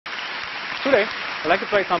Today, I'd like to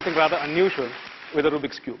try something rather unusual with a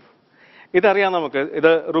Rubik's Cube. This is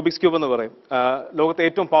Rubik's Cube.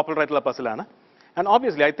 It's a popular puzzle. And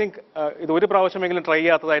obviously, I think it's a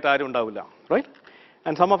try, right?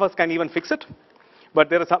 And some of us can even fix it. But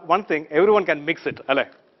there is one thing, everyone can mix it.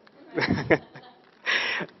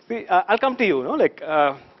 See, I'll come to you,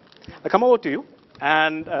 I'll come over to you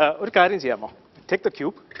and take the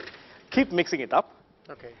cube, keep mixing it up.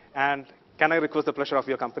 Okay. And can I request the pleasure of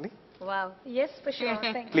your company? Wow. Yes, for sure.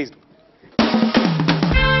 Thank you. Please do.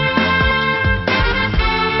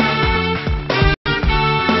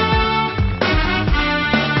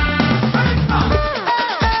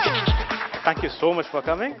 Thank you so much for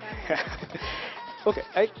coming. Okay,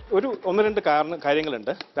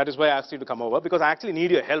 that is why I asked you to come over, because I actually need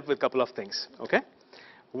your help with a couple of things. Okay,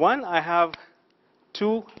 one, I have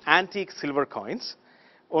 2 antique silver coins.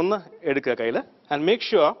 And make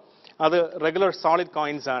sure the regular solid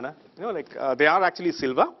coins are, they are actually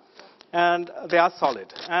silver and they are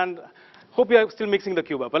solid. And hope you are still mixing the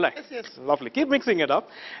cube up. Yes, yes. Lovely. Keep mixing it up.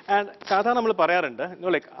 And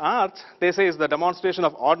art, they say, is the demonstration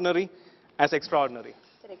of ordinary as extraordinary.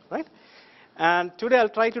 Right? And today I'll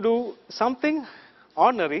try to do something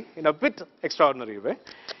ordinary in a bit extraordinary way.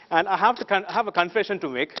 And I have to have a confession to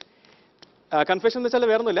make. Confession,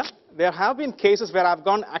 there have been cases where I've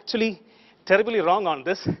gone actually terribly wrong on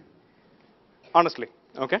this. Honestly.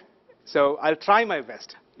 Okay? So I'll try my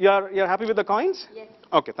best. You're happy with the coins? Yes.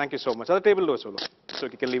 Okay, thank you so much. Other table so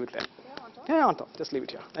you can leave it there. Yeah, on top? Yeah, on top. Just leave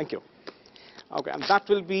it here. Thank you. Okay, and that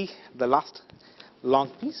will be the last long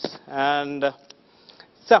piece. And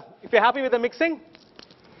so, if you're happy with the mixing,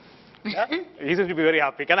 yeah, he seems to be very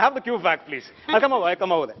happy. Can I have the cube back, please? I'll come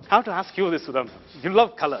over there. I have to ask you this, Sudham. You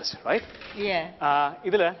love colors, right? Yeah.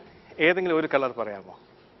 Idile, any color parayamo?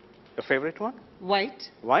 Your favorite one? White.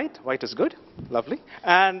 White. White is good. Lovely.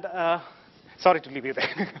 And sorry to leave you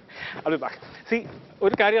there. I'll be back. See, we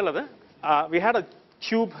had a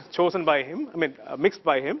cube chosen by him, mixed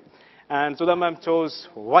by him, and Sudha ma'am chose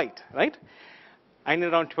white, right? I need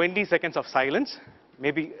around 20 seconds of silence,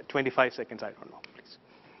 maybe 25 seconds, I don't know, please.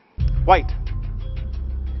 White.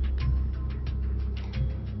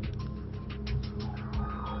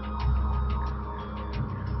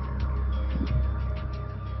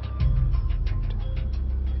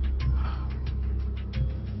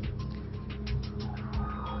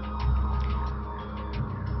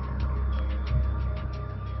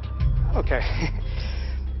 Okay.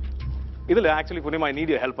 Actually, Punima, I need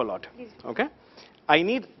your help a lot. Okay? I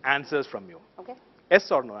need answers from you. Okay.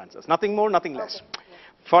 Yes or no answers. Nothing more, nothing less. Okay. Yeah.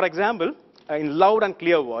 For example, in loud and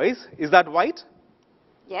clear voice, is that white?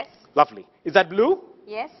 Yes. Lovely. Is that blue?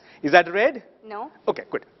 Yes. Is that red? No. Okay,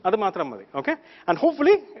 good. Okay? And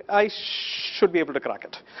hopefully, I should be able to crack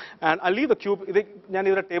it. And I'll leave the cube. Table.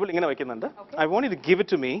 Okay. I want you to give it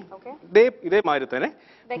to me. Okay. Okay.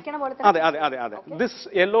 This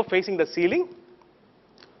yellow facing the ceiling,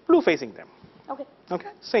 blue facing them. Okay. Okay?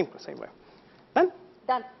 Same way. Done?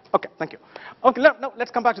 Done. Okay, thank you. Okay, now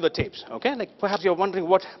let's come back to the tapes. Okay, perhaps you're wondering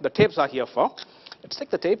what the tapes are here for. Let's take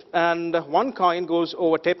the tape, and one coin goes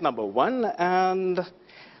over tape number 1, and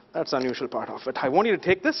that's the unusual part of it. I want you to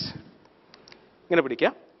take this,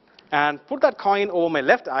 and put that coin over my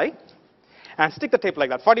left eye, and stick the tape like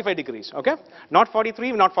that, 45 degrees. Okay, not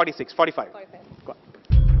 43, not 46, 45. 45. Go on.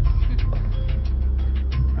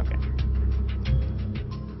 Okay.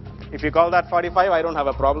 If you call that 45, I don't have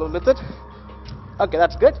a problem with it. Okay,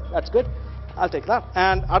 that's good. That's good. I'll take that.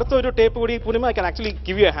 And Artho tape Punima, I can actually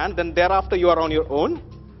give you a hand. Then thereafter, you are on your own.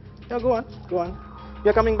 Yeah, go on. Go on.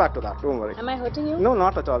 You're coming back to that. Don't worry. Am I hurting you? No,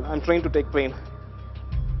 not at all. I'm trained to take pain.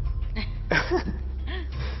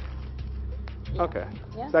 Okay.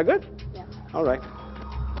 Yeah. Is that good? Yeah. All right.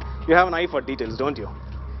 You have an eye for details, don't you?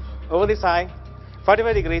 Over this eye,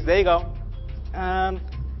 45 degrees. There you go. And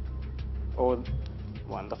oh,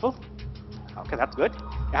 wonderful. Okay, that's good.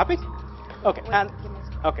 You happy? Okay, and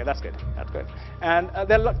okay, that's good. That's good. And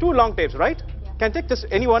there are 2 long tapes, right? Yeah. Can take just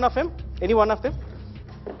any one of them? Any one of them?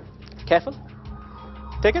 Careful.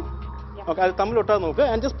 Take it. Yeah. Okay, I'll thumb okay,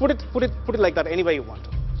 and just put it like that, any way you want.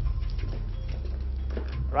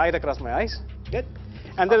 Right across my eyes. Good.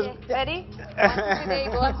 And Okay, ready? 1, 2, 3,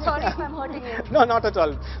 go. I'm sorry if I'm hurting you. No, not at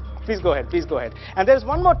all. Please go ahead. Please go ahead. And there's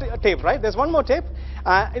one more tape, right? There's one more tape.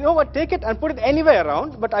 You know what? Take it and put it anywhere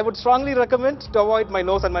around. But I would strongly recommend to avoid my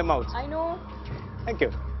nose and my mouth. I know. Thank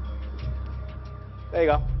you. There you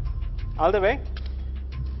go. All the way.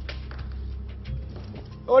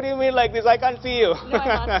 What do you mean like this? I can't see you. No,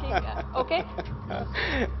 I'm asking. Okay.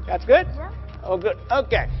 That's good? Yeah. Oh, good.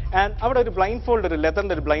 Okay. And I would have to blindfold the leather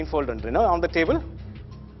and blindfold on the table.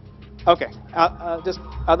 Okay. Just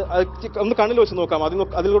ഒന്ന് കണ്ണിൽ വെച്ച് നോക്കാം.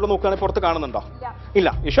 അതിലൂടെ നോക്കുകയാണെങ്കിൽ പുറത്ത് കാണുന്നുണ്ടോ? ഇല്ല.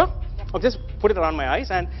 You sure? Okay, just put it around my eyes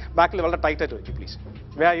and back വളരെ tight ആയിട്ട് വെക്ക്, please.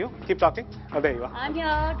 Where are you? Keep talking. Oh, there you are. I'm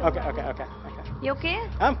here. Okay. You okay?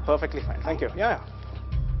 I'm perfectly fine. Thank you. Yeah.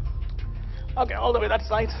 Okay, all the way that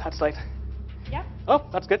side. Yeah. Oh,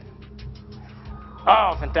 that's good. Oh,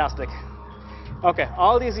 fantastic. Okay,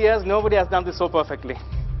 all these years nobody has done this so perfectly.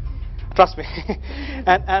 Trust me.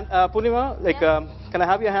 and Purnima, like, can I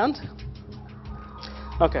have your hand?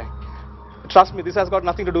 Okay. Trust me, this has got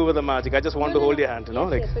nothing to do with the magic. I just want to hold your hand, you know.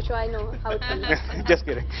 Yes, for sure, I know how it feels. Just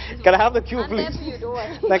kidding. Can I have the cube, I'm please? there for you, don't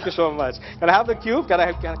worry. Thank you so much. Can I have the cube? Can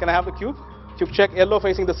I have the cube? Cube check. Yellow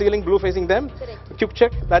facing the ceiling, blue facing them. Correct. Cube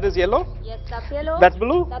check. That is yellow. Yes, that's yellow. That's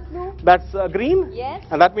blue. That's blue. That's green. Yes.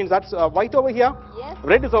 And that means that's white over here. Yes.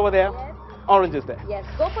 Red is over there. Yes. Orange is there. Yes,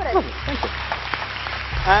 go for it. Lovely. Thank you.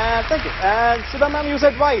 And thank you. And Sudha ma'am, you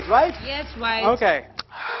said white, right? Yes, white. Okay.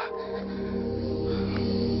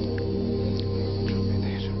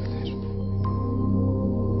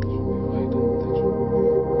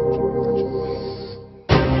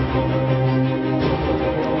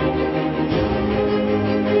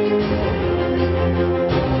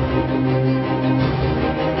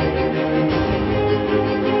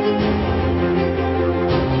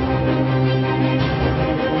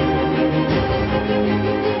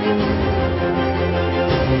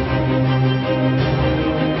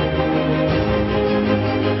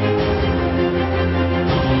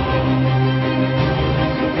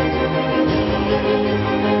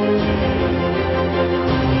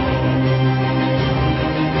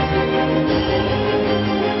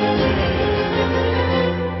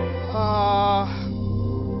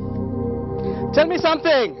 Tell me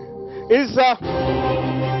something. Is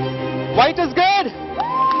white is good?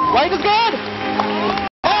 White is good?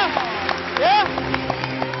 Yeah?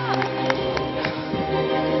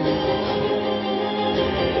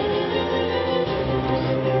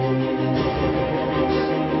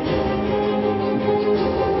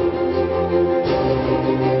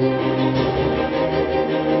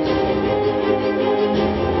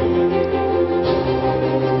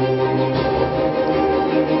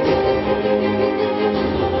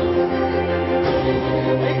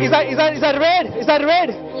 Is that red? Is that red?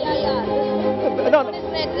 Yeah. No,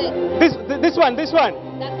 This is red. This one.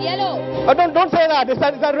 That's yellow. Oh, don't say that. Is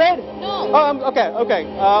that red? No. Oh, okay.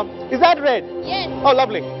 Is that red? Yes. Oh,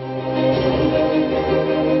 lovely.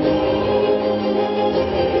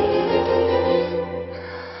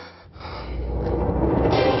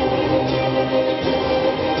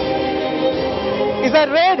 Is that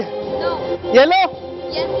red? No. Yellow?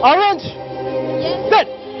 Yes. Orange? Yes. Good.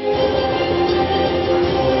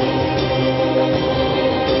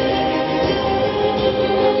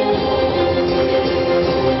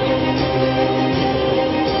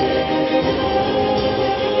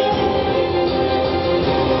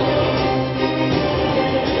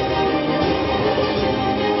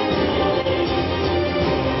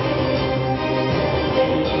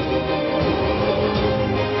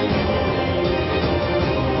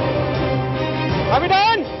 Are we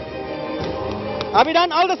done? Are we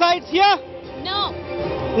done? All the sides here? No.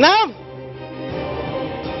 Now?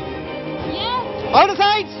 Yes. All the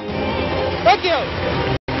sides? Thank you.